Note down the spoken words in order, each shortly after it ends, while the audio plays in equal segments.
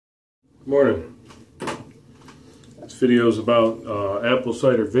Morning. This video is about apple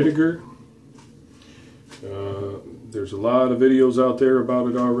cider vinegar. There's a lot of videos out there about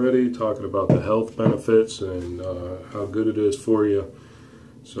it already, talking about the health benefits and how good it is for you.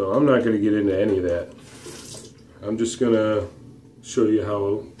 So I'm not going to get into any of that. I'm just going to show you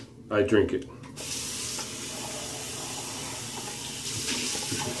how I drink it.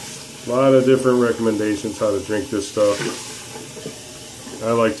 A lot of different recommendations how to drink this stuff.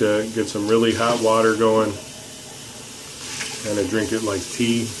 I like to get some really hot water going and I drink it like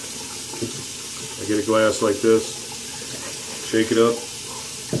tea. I get a glass like this, shake it up,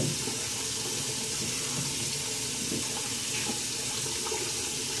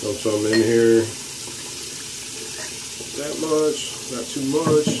 dump some in here, that much, not too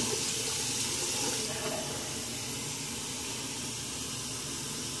much.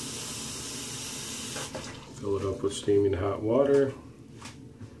 Fill it up with steaming hot water.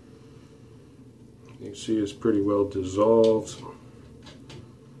 You can see it's pretty well dissolved,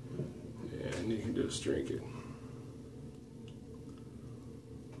 and you can just drink it.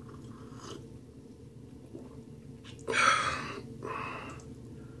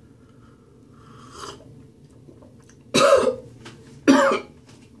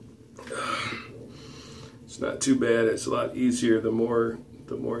 It's not too bad. It's a lot easier the more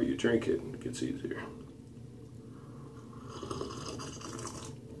you drink it. It gets easier.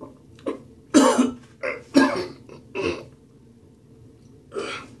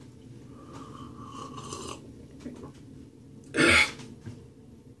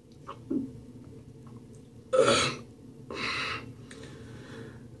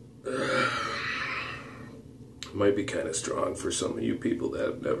 Might be kind of strong for some of you people that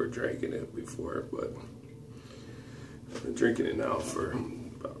have never drank it before, but I've been drinking it now for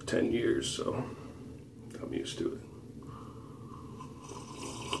about 10 years, so I'm used to it.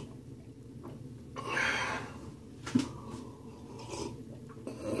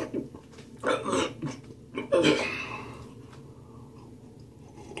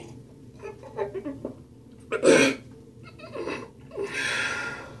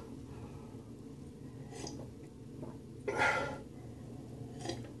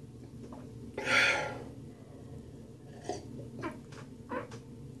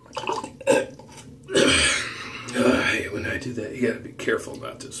 When I do that, you gotta be careful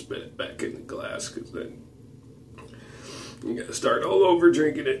not to spit it back in the glass, because then you gotta start all over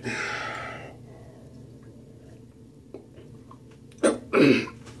drinking it.